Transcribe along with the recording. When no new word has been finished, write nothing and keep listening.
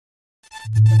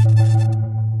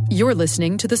You're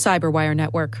listening to the Cyberwire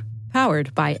Network,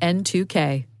 powered by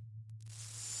N2K.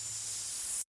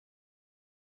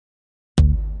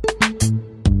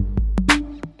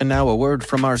 And now a word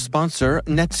from our sponsor,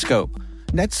 Netskope.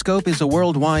 Netskope is a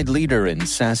worldwide leader in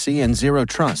SASE and Zero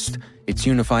Trust. Its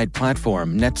unified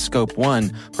platform, Netskope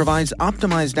One, provides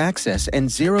optimized access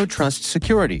and Zero Trust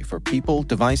security for people,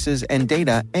 devices, and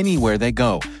data anywhere they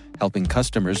go, helping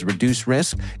customers reduce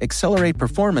risk, accelerate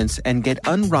performance, and get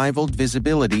unrivaled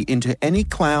visibility into any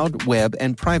cloud, web,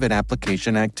 and private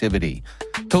application activity.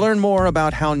 To learn more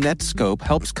about how Netskope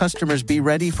helps customers be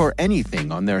ready for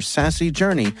anything on their SASE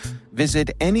journey, visit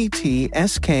netskope.com.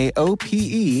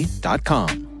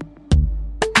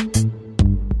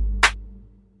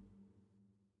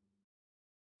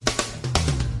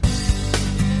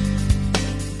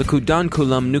 The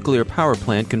Kudankulam nuclear power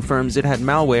plant confirms it had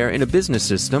malware in a business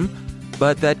system,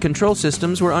 but that control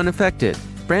systems were unaffected.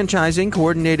 Franchising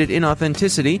coordinated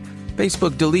inauthenticity.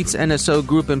 Facebook deletes NSO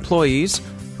Group employees.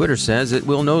 Twitter says it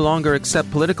will no longer accept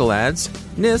political ads.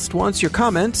 NIST wants your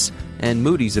comments. And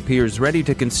Moody's appears ready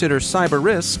to consider cyber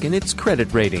risk in its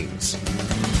credit ratings.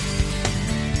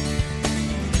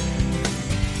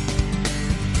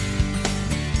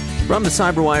 From the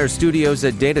Cyberwire studios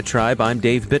at Data Tribe, I'm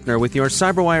Dave Bittner with your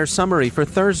Cyberwire summary for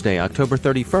Thursday, October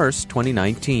 31st,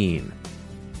 2019.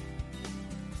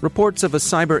 Reports of a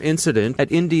cyber incident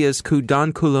at India's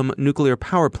Kudankulam nuclear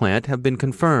power plant have been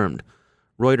confirmed.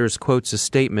 Reuters quotes a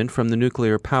statement from the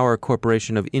Nuclear Power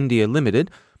Corporation of India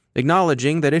Limited,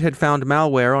 acknowledging that it had found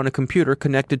malware on a computer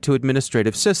connected to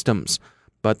administrative systems,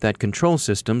 but that control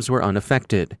systems were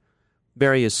unaffected.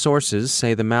 Various sources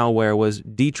say the malware was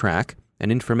D-Track, an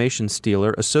information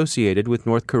stealer associated with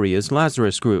North Korea's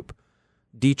Lazarus Group.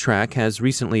 D-Track has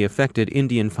recently affected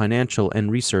Indian financial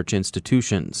and research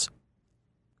institutions.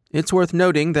 It's worth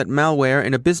noting that malware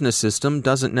in a business system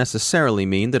doesn't necessarily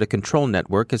mean that a control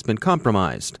network has been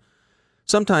compromised.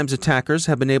 Sometimes attackers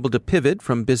have been able to pivot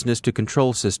from business to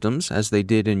control systems, as they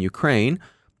did in Ukraine,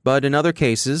 but in other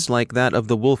cases, like that of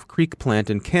the Wolf Creek plant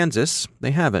in Kansas,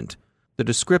 they haven't. The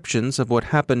descriptions of what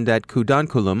happened at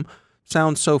Kudankulam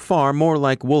sound so far more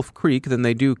like Wolf Creek than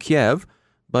they do Kiev,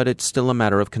 but it's still a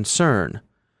matter of concern.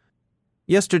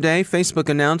 Yesterday, Facebook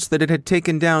announced that it had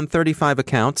taken down 35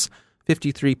 accounts,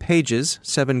 53 pages,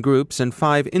 7 groups, and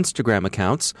 5 Instagram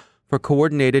accounts for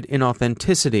coordinated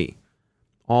inauthenticity.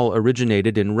 All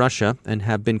originated in Russia and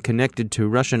have been connected to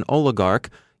Russian oligarch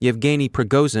Yevgeny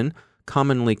Prigozhin,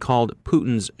 commonly called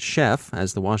Putin's chef,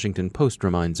 as the Washington Post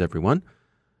reminds everyone.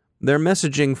 Their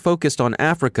messaging focused on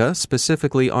Africa,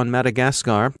 specifically on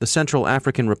Madagascar, the Central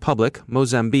African Republic,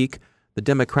 Mozambique, the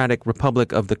Democratic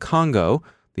Republic of the Congo,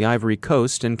 the Ivory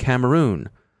Coast, and Cameroon.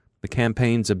 The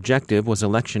campaign's objective was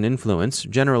election influence,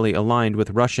 generally aligned with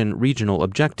Russian regional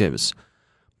objectives.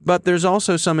 But there's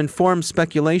also some informed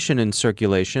speculation in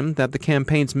circulation that the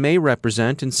campaigns may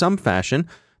represent, in some fashion,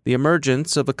 the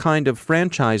emergence of a kind of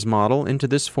franchise model into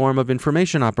this form of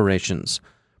information operations.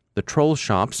 The troll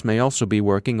shops may also be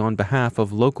working on behalf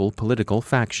of local political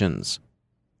factions.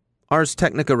 Ars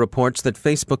Technica reports that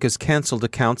Facebook has canceled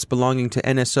accounts belonging to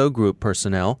NSO Group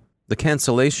personnel. The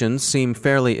cancellations seem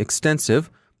fairly extensive.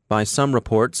 By some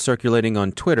reports circulating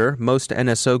on Twitter, most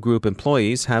NSO Group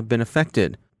employees have been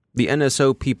affected. The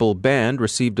NSO people banned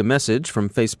received a message from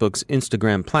Facebook's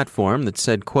Instagram platform that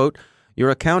said, quote, "Your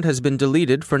account has been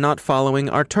deleted for not following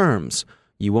our terms.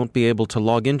 You won't be able to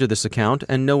log into this account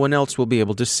and no one else will be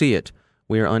able to see it.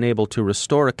 We are unable to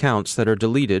restore accounts that are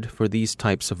deleted for these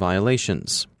types of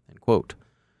violations." End quote.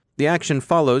 The action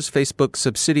follows Facebook's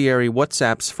subsidiary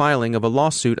WhatsApp's filing of a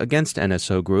lawsuit against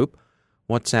NSO Group.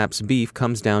 WhatsApp's beef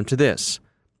comes down to this.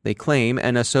 They claim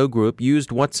NSO Group used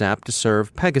WhatsApp to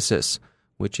serve Pegasus,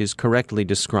 which is correctly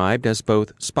described as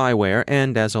both spyware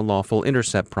and as a lawful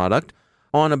intercept product,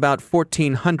 on about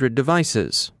 1,400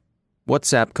 devices.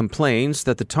 WhatsApp complains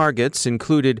that the targets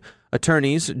included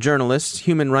attorneys, journalists,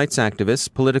 human rights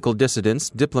activists, political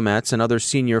dissidents, diplomats, and other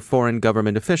senior foreign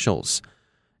government officials.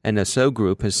 NSO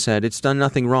Group has said it's done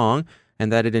nothing wrong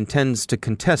and that it intends to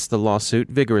contest the lawsuit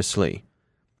vigorously.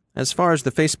 As far as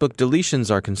the Facebook deletions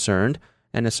are concerned,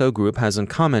 NSO Group hasn't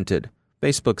commented.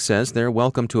 Facebook says they're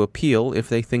welcome to appeal if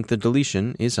they think the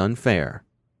deletion is unfair.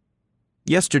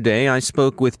 Yesterday, I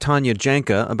spoke with Tanya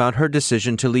Janka about her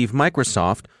decision to leave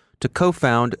Microsoft to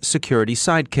co-found Security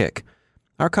Sidekick.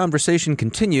 Our conversation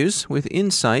continues with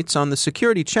insights on the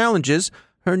security challenges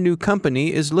her new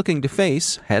company is looking to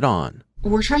face head-on.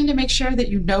 We're trying to make sure that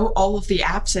you know all of the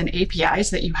apps and APIs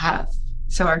that you have.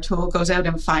 So our tool goes out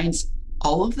and finds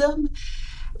all of them,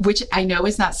 which I know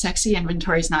is not sexy.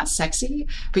 Inventory is not sexy,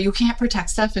 but you can't protect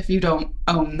stuff if you don't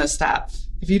own the stuff.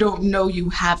 if you don't know you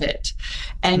have it.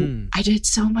 And I did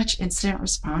so much incident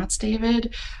response,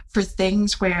 David, for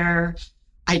things where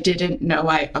I didn't know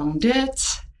I owned it.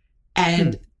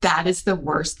 And that is the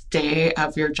worst day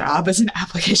of your job as an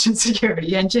application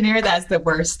security engineer. That's the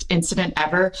worst incident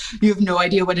ever. You have no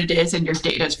idea what it is, and your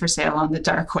data is for sale on the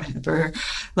dark web, or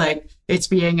like it's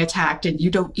being attacked and you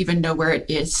don't even know where it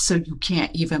is, so you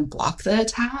can't even block the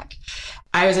attack.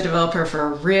 I was a developer for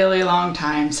a really long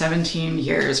time, 17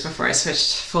 years before I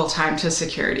switched full-time to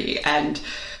security. And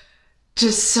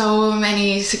just so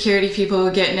many security people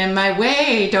getting in my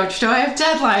way. Don't you know I have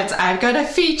deadlines? I've got a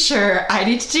feature. I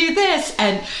need to do this.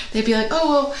 And they'd be like, oh,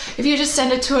 well, if you just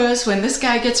send it to us, when this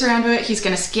guy gets around to it, he's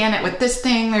going to scan it with this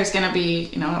thing. There's going to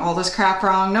be, all this crap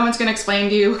wrong. No one's going to explain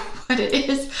to you what it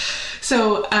is.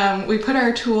 So we put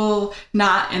our tool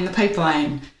not in the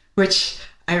pipeline, which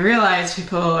I realize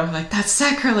people are like, that's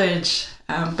sacrilege.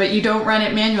 But you don't run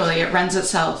it manually. It runs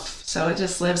itself. So it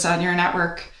just lives on your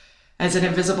network as an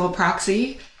invisible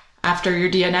proxy after your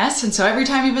DNS. And so every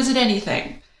time you visit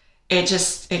anything,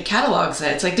 it catalogs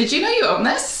it. It's like, did you know you own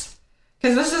this?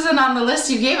 Because this isn't on the list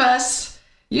you gave us.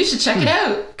 You should check it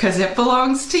out because it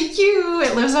belongs to you.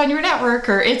 It lives on your network,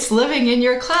 or it's living in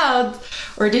your cloud.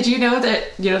 Or did you know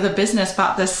that, the business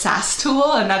bought this SaaS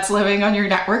tool and that's living on your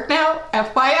network now?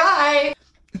 FYI.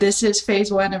 This is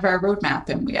phase 1 of our roadmap,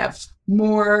 and we have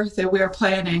more that we are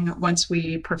planning once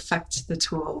we perfect the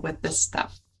tool with this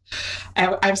stuff.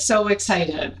 I'm so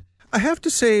excited. I have to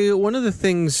say, one of the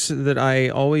things that I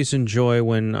always enjoy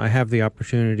when I have the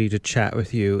opportunity to chat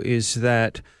with you is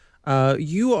that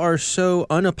you are so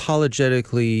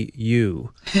unapologetically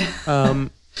you.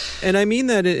 And I mean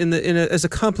that as a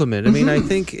compliment. I mean, I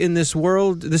think in this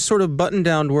world, this sort of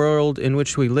button-down world in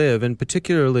which we live, and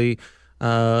particularly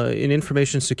in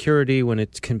information security, when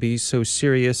it can be so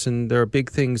serious and there are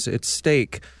big things at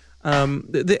stake,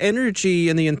 the energy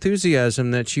and the enthusiasm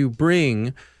that you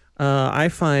bring, I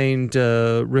find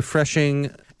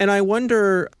refreshing. And I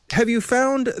wonder, have you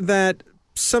found that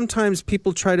sometimes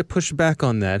people try to push back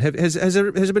on that? Has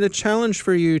it been a challenge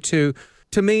for you to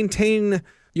maintain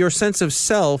your sense of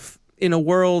self in a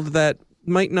world that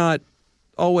might not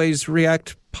always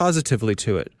react positively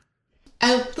to it?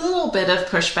 A little bit of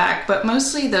pushback, but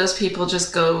mostly those people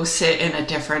just go sit in a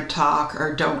different talk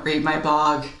or don't read my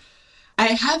blog. I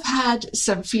have had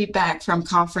some feedback from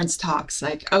conference talks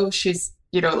like, oh, she's,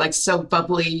 so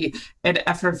bubbly and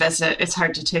effervescent. It's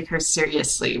hard to take her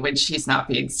seriously when she's not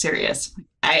being serious.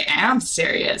 I am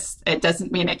serious. It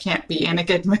doesn't mean I can't be in a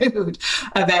good mood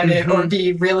about it or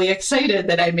be really excited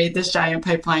that I made this giant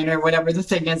pipeline or whatever the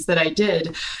thing is that I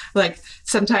did. Like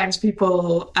sometimes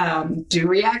people do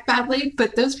react badly,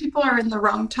 but those people are in the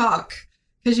wrong talk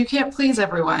because you can't please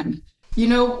everyone.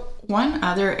 One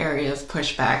other area of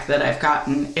pushback that I've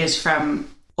gotten is from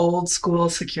old school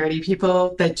security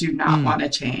people that do not want to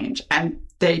change, and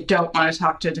they don't want to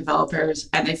talk to developers,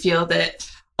 and they feel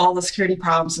that all the security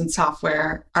problems in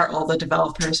software are all the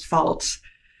developers' fault.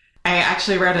 I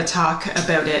actually wrote a talk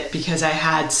about it because I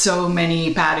had so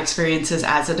many bad experiences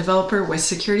as a developer with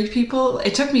security people.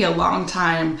 It took me a long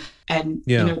time. And,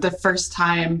 the first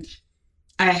time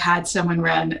I had someone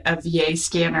run a VA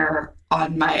scanner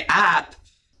on my app,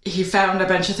 he found a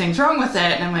bunch of things wrong with it.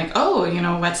 And I'm like, oh,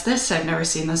 what's this? I've never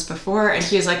seen this before. And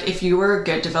he was like, if you were a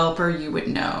good developer, you would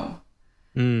know.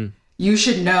 You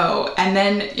should know. And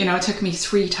then, it took me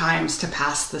 3 times to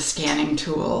pass the scanning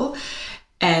tool.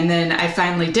 And then I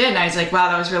finally did. And I was like, wow,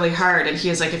 that was really hard. And he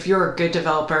was like, if you're a good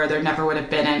developer, there never would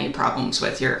have been any problems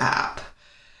with your app.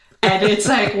 And it's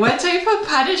like, what type of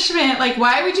punishment? Like,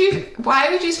 why would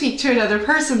you speak to another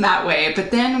person that way?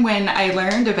 But then when I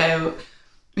learned about,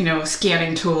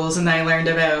 scanning tools, and I learned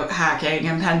about hacking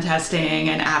and pen testing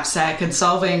and AppSec and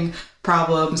solving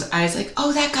problems, I was like,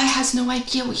 oh, that guy has no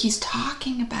idea what he's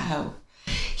talking about.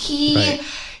 He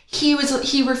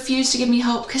refused to give me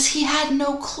help because he had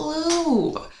no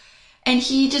clue. And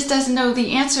he just doesn't know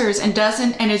the answers and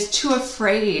is too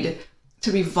afraid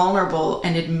to be vulnerable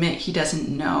and admit he doesn't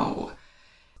know.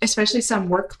 Especially some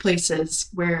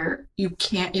workplaces where you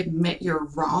can't admit you're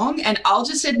wrong. And I'll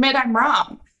just admit I'm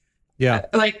wrong. Yeah.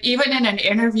 Like even in an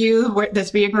interview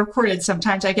that's being recorded,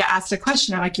 sometimes I get asked a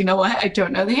question. I'm like, you know what? I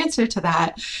don't know the answer to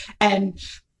that. And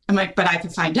I'm like, but I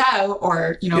can find out,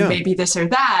 or, maybe this or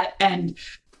that. And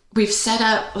we've set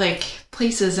up like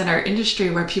places in our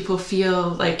industry where people feel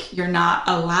like you're not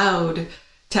allowed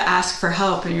to ask for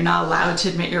help and you're not allowed to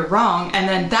admit you're wrong. And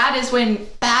then that is when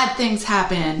bad things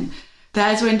happen.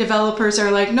 That is when developers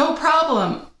are like, no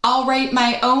problem. I'll write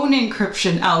my own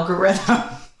encryption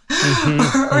algorithm.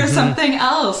 or something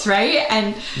else, right?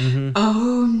 And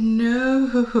oh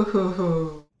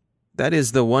no. That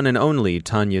is the one and only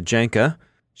Tanya Janka.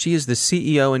 She is the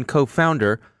CEO and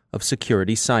co-founder of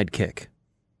Security Sidekick.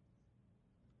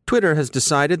 Twitter has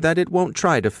decided that it won't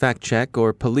try to fact-check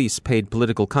or police paid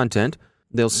political content.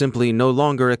 They'll simply no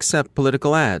longer accept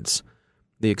political ads.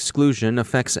 The exclusion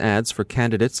affects ads for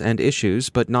candidates and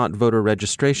issues, but not voter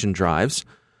registration drives.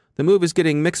 The move is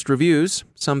getting mixed reviews.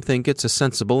 Some think it's a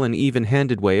sensible and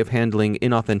even-handed way of handling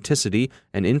inauthenticity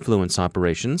and influence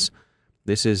operations.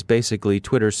 This is basically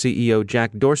Twitter CEO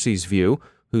Jack Dorsey's view,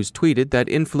 who's tweeted that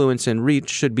influence and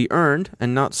reach should be earned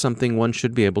and not something one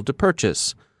should be able to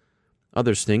purchase.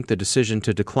 Others think the decision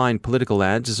to decline political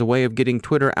ads is a way of getting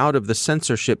Twitter out of the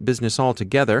censorship business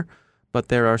altogether, but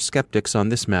there are skeptics on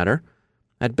this matter.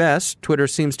 At best, Twitter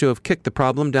seems to have kicked the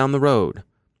problem down the road.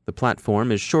 The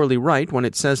platform is surely right when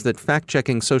it says that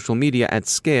fact-checking social media at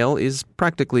scale is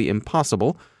practically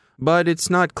impossible, but it's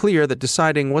not clear that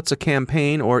deciding what's a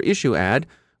campaign or issue ad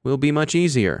will be much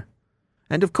easier.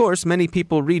 And of course, many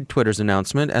people read Twitter's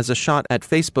announcement as a shot at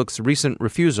Facebook's recent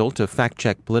refusal to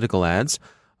fact-check political ads,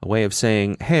 a way of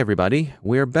saying, hey everybody,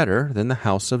 we're better than the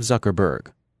House of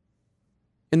Zuckerberg.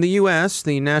 In the U.S.,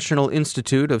 the National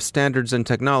Institute of Standards and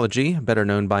Technology, better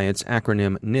known by its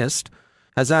acronym NIST,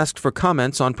 has asked for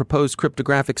comments on proposed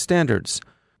cryptographic standards.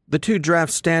 The two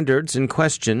draft standards in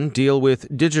question deal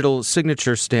with digital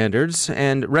signature standards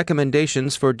and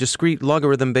recommendations for discrete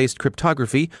logarithm-based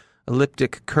cryptography,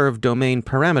 elliptic curve domain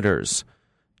parameters.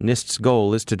 NIST's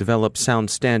goal is to develop sound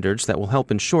standards that will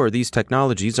help ensure these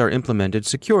technologies are implemented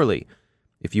securely.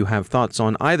 If you have thoughts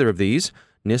on either of these,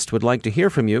 NIST would like to hear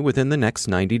from you within the next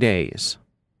 90 days.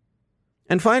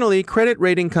 And finally, credit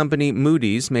rating company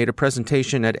Moody's made a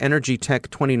presentation at Energy Tech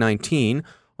 2019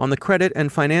 on the credit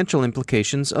and financial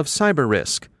implications of cyber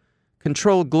risk.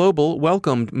 Control Global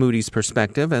welcomed Moody's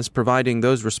perspective as providing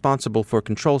those responsible for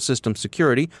control system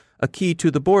security a key to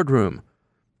the boardroom.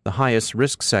 The highest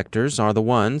risk sectors are the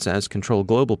ones, as Control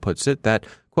Global puts it, that,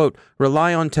 quote,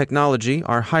 rely on technology,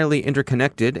 are highly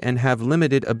interconnected, and have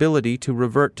limited ability to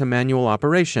revert to manual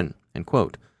operation, end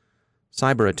quote.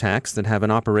 Cyber attacks that have an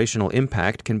operational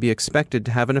impact can be expected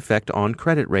to have an effect on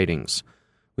credit ratings.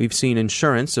 We've seen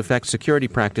insurance affect security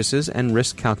practices and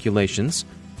risk calculations.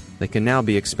 They can now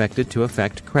be expected to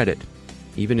affect credit.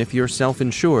 Even if you're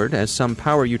self-insured, as some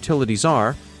power utilities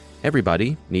are,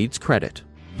 everybody needs credit.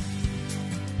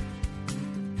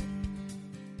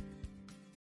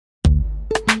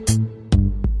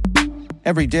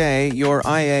 Every day, your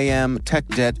IAM tech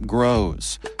debt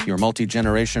grows. Your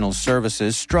multi-generational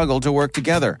services struggle to work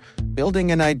together. Building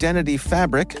an identity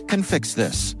fabric can fix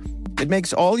this. It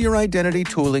makes all your identity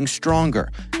tooling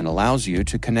stronger and allows you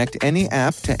to connect any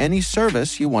app to any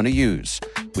service you want to use,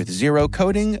 with zero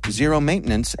coding, zero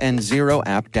maintenance, and zero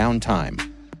app downtime.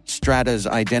 Strata's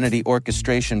identity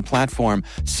orchestration platform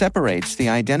separates the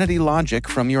identity logic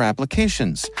from your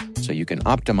applications, so you can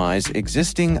optimize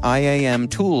existing IAM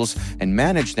tools and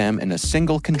manage them in a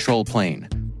single control plane.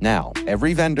 Now,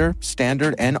 every vendor,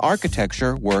 standard, and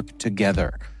architecture work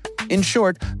together. In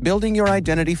short, building your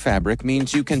identity fabric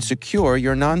means you can secure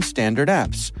your non-standard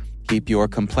apps, keep your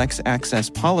complex access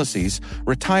policies,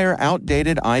 retire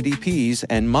outdated IDPs,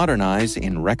 and modernize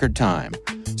in record time.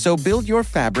 So build your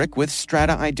fabric with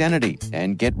Strata Identity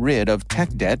and get rid of tech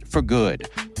debt for good.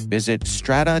 Visit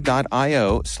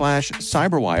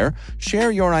strata.io/cyberwire,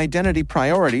 share your identity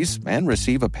priorities, and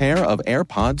receive a pair of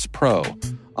AirPods Pro.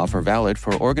 Offer valid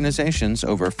for organizations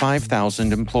over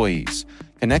 5,000 employees.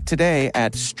 Connect today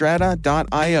at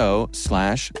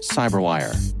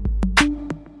strata.io/cyberwire.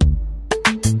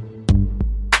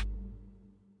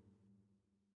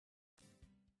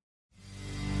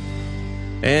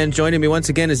 And joining me once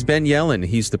again is Ben Yelin.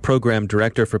 He's the Program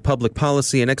Director for Public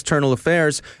Policy and External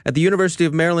Affairs at the University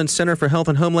of Maryland Center for Health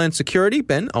and Homeland Security.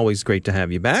 Ben, always great to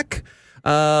have you back.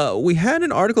 We had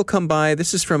an article come by.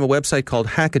 This is from a website called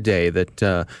Hackaday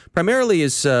that primarily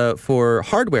is for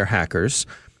hardware hackers.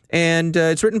 And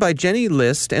it's written by Jenny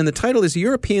List, and the title is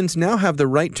Europeans Now Have the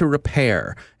Right to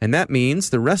Repair. And that means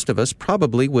the rest of us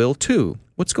probably will too.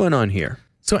 What's going on here?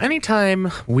 So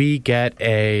anytime we get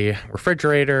a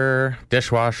refrigerator,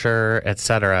 dishwasher,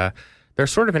 etc.,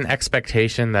 there's sort of an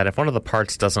expectation that if one of the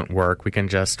parts doesn't work, we can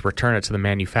just return it to the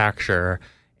manufacturer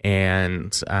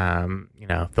and,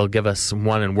 they'll give us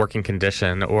one in working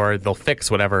condition, or they'll fix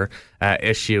whatever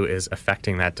issue is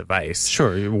affecting that device.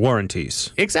 Sure,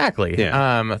 warranties. Exactly.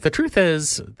 Yeah. The truth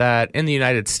is that in the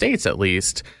United States, at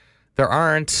least, there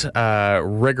aren't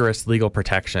rigorous legal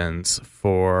protections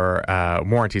for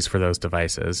warranties for those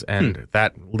devices, and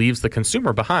that leaves the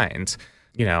consumer behind.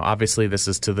 Obviously this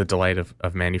is to the delight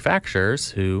of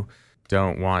manufacturers who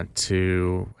don't want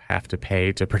to have to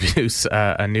pay to produce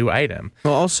a new item.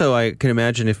 Well, also, I can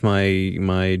imagine if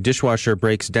my dishwasher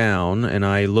breaks down and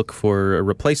I look for a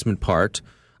replacement part,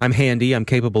 I'm handy, I'm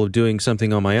capable of doing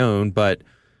something on my own, but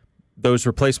those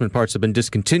replacement parts have been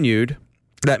discontinued.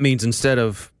 That means instead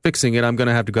of fixing it, I'm going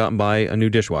to have to go out and buy a new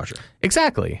dishwasher.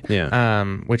 Exactly. Yeah.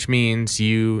 Which means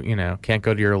you can't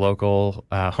go to your local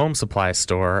home supply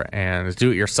store and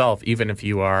do it yourself, even if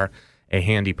you are a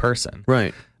handy person.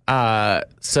 Right.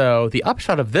 So the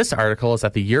upshot of this article is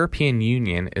that the European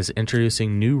Union is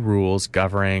introducing new rules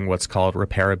governing what's called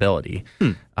repairability.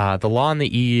 The law in the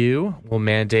EU will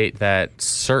mandate that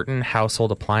certain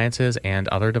household appliances and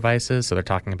other devices, so they're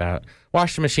talking about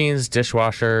washing machines,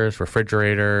 dishwashers,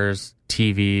 refrigerators,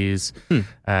 TVs,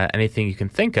 anything you can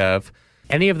think of,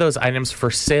 any of those items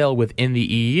for sale within the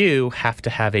EU have to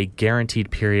have a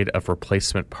guaranteed period of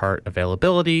replacement part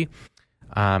availability.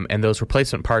 And those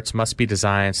replacement parts must be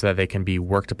designed so that they can be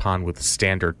worked upon with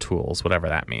standard tools, whatever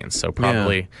that means. So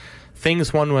probably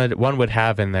things one would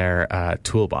have in their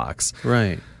toolbox.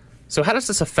 Right. So how does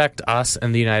this affect us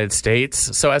in the United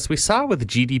States? So as we saw with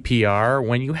GDPR,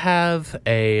 when you have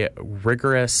a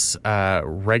rigorous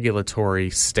regulatory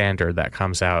standard that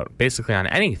comes out basically on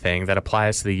anything that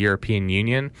applies to the European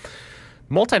Union,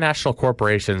 multinational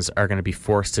corporations are going to be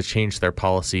forced to change their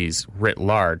policies writ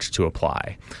large to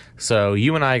apply. So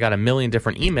you and I got a million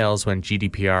different emails when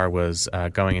GDPR was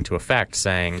going into effect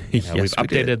saying, we've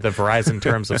updated the Verizon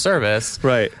terms of service.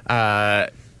 Right.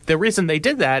 The reason they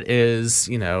did that is,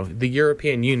 the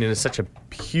European Union is such a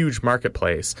huge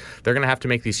marketplace. They're going to have to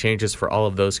make these changes for all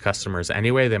of those customers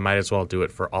anyway. They might as well do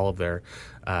it for all of their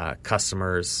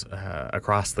customers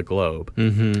across the globe.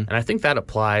 And I think that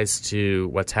applies to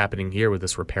what's happening here with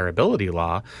this repairability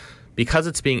law. Because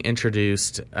it's being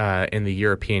introduced in the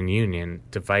European Union,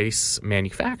 device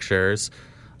manufacturers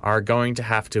are going to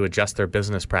have to adjust their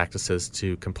business practices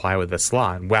to comply with this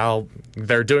law. And while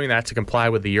they're doing that to comply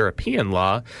with the European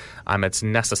law, it's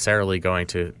necessarily going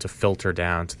to filter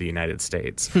down to the United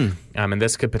States. And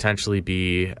this could potentially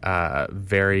be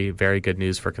very, very good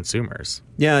news for consumers.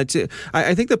 Yeah,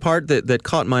 I think the part that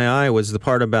caught my eye was the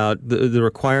part about the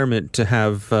requirement to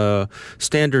have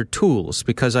standard tools,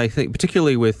 because I think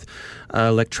particularly with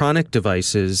electronic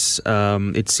devices,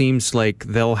 it seems like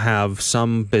they'll have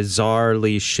some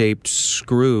bizarrely shaped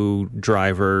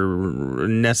screwdriver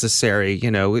necessary.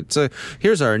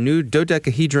 Here's our new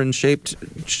dodecahedron shaped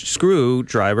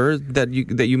screwdriver that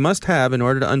you must have in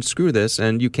order to unscrew this,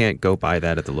 and you can't go buy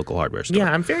that at the local hardware store.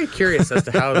 Yeah, I'm very curious as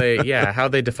to how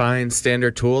they define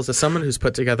standard tools. As someone who's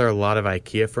put together a lot of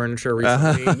IKEA furniture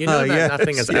recently,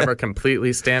 nothing is ever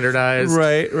completely standardized.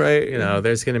 Right.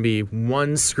 There's going to be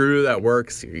one screw that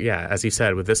works. Yeah, as you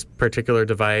said, with this particular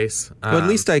device. Well, at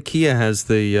least IKEA has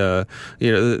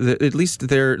at least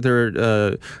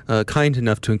they're kind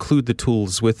enough to include the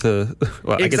tools with the.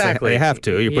 Well, exactly. I guess they have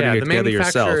to. You're putting it together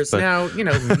yourself. But now,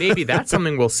 maybe that's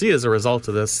something we'll see as a result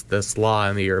of this law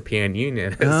in the European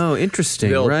Union. Oh, interesting.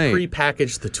 They'll right.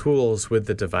 prepackage the tools with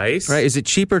the device. Right. Is it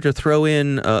cheaper to throw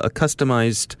in a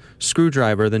customized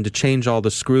screwdriver than to change all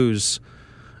the screws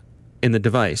in the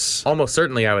device? Almost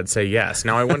certainly, I would say yes.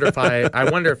 Now, I wonder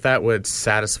if that would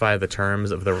satisfy the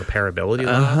terms of the repairability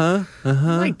law.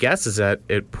 My guess is that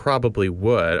it probably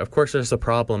would. Of course, there's the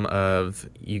problem of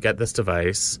you get this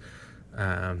device,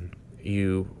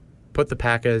 you put the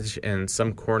package in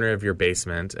some corner of your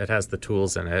basement. It has the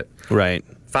tools in it. Right.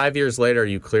 5 years later,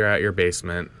 you clear out your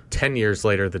basement. 10 years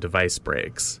later, the device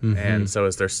breaks. And so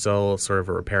is there still sort of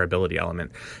a repairability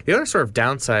element? The other sort of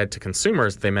downside to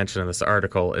consumers that they mentioned in this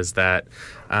article is that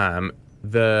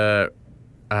the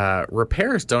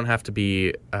repairs don't have to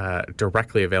be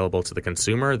directly available to the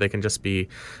consumer. They can just be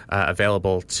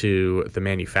available to the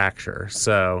manufacturer.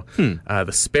 So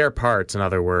the spare parts, in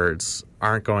other words,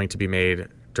 aren't going to be made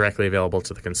directly available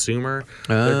to the consumer.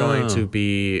 They're going to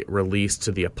be released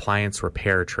to the appliance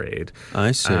repair trade.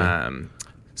 I see.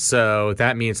 So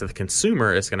that means that the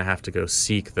consumer is going to have to go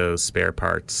seek those spare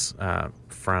parts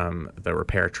from the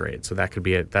repair trade. So that could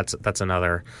be that's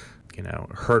another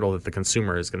hurdle that the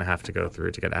consumer is going to have to go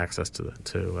through to get access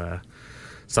to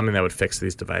something that would fix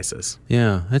these devices.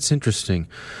 Yeah, that's interesting.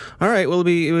 All right, well,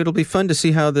 it'll be fun to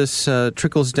see how this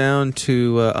trickles down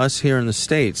to us here in the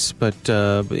States, but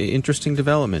interesting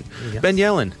development. Yes. Ben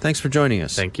Yelin, thanks for joining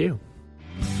us. Thank you.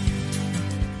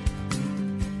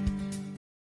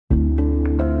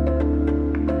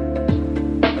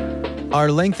 Are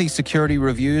lengthy security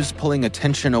reviews pulling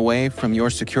attention away from your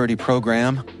security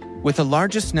program? With the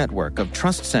largest network of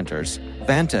trust centers,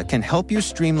 Vanta can help you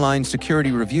streamline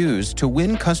security reviews to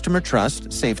win customer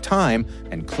trust, save time,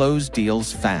 and close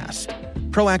deals fast.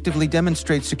 proactively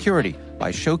demonstrate security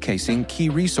by showcasing key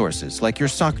resources like your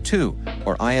SOC 2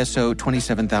 or ISO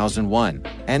 27001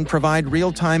 and provide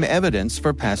real-time evidence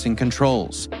for passing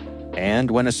controls. And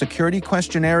when a security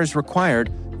questionnaire is required,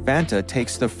 Vanta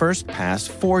takes the first pass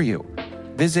for you.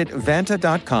 Visit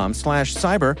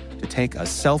vanta.com/cyber to take a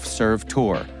self-serve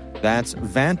tour. That's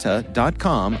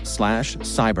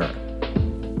vanta.com/cyber.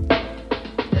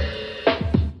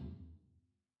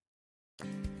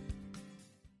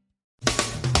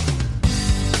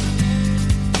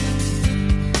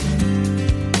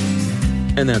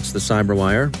 And that's the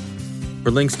Cyberwire.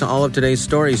 For links to all of today's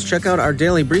stories, check out our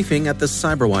daily briefing at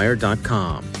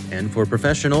thecyberwire.com. And for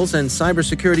professionals and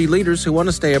cybersecurity leaders who want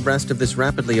to stay abreast of this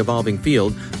rapidly evolving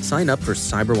field, sign up for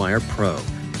Cyberwire Pro.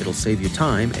 It'll save you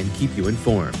time and keep you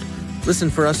informed.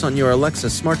 Listen for us on your Alexa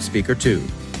smart speaker, too.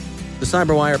 The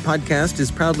Cyberwire podcast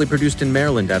is proudly produced in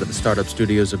Maryland out of the startup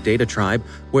studios of Data Tribe,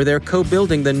 where they're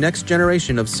co-building the next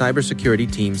generation of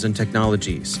cybersecurity teams and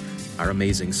technologies. Our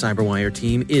amazing Cyberwire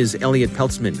team is Elliot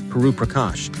Peltzman, Puru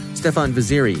Prakash, Stefan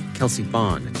Vaziri, Kelsey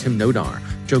Bond, Tim Nodar,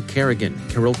 Joe Kerrigan,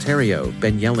 Carol Terrio,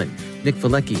 Ben Yellen, Nick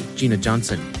Valecki, Gina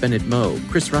Johnson, Bennett Moe,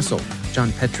 Chris Russell,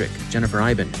 John Petrick, Jennifer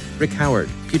Iben, Rick Howard,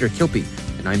 Peter Kilpie,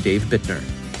 and I'm Dave Bittner.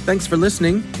 Thanks for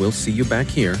listening. We'll see you back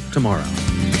here tomorrow.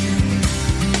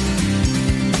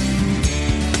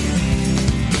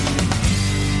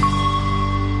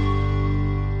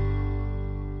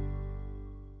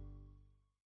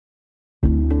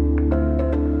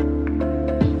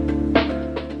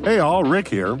 Hey all, Rick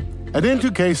here. At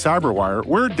N2K Cyberwire,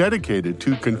 we're dedicated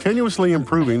to continuously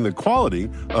improving the quality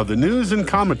of the news and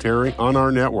commentary on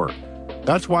our network.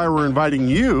 That's why we're inviting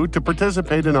you to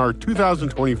participate in our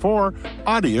 2024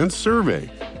 audience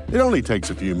survey. It only takes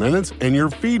a few minutes, and your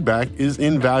feedback is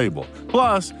invaluable.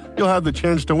 Plus, you'll have the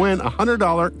chance to win a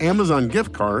 $100 Amazon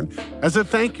gift card as a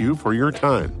thank you for your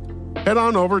time. Head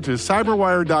on over to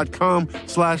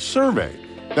cyberwire.com/survey.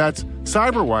 That's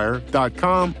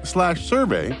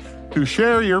cyberwire.com/survey to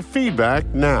share your feedback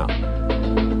now.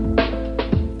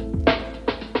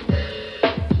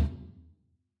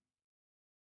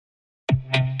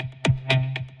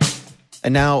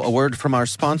 And now a word from our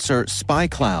sponsor,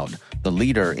 SpyCloud, the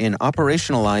leader in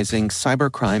operationalizing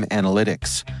cybercrime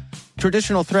analytics.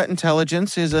 Traditional threat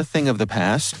intelligence is a thing of the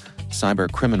past.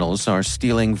 Cyber criminals are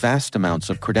stealing vast amounts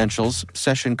of credentials,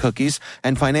 session cookies,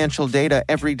 and financial data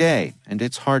every day, and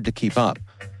it's hard to keep up.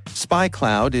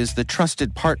 SpyCloud is the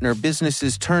trusted partner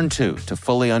businesses turn to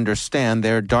fully understand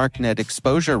their darknet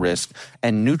exposure risk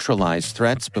and neutralize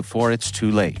threats before it's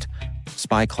too late.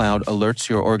 SpyCloud alerts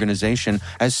your organization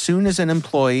as soon as an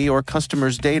employee or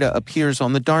customer's data appears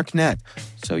on the darknet,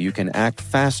 so you can act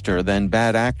faster than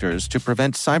bad actors to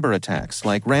prevent cyber attacks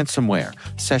like ransomware,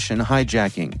 session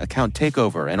hijacking, account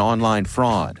takeover, and online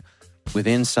fraud. With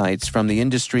insights from the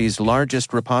industry's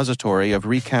largest repository of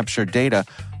recaptured data,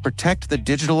 protect the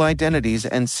digital identities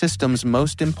and systems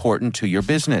most important to your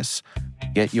business.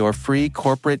 Get your free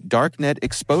corporate darknet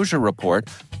exposure report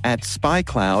at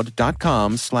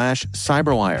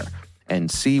spycloud.com/cyberwire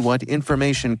and see what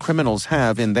information criminals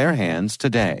have in their hands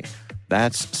today.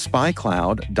 That's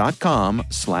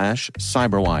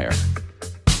spycloud.com/cyberwire.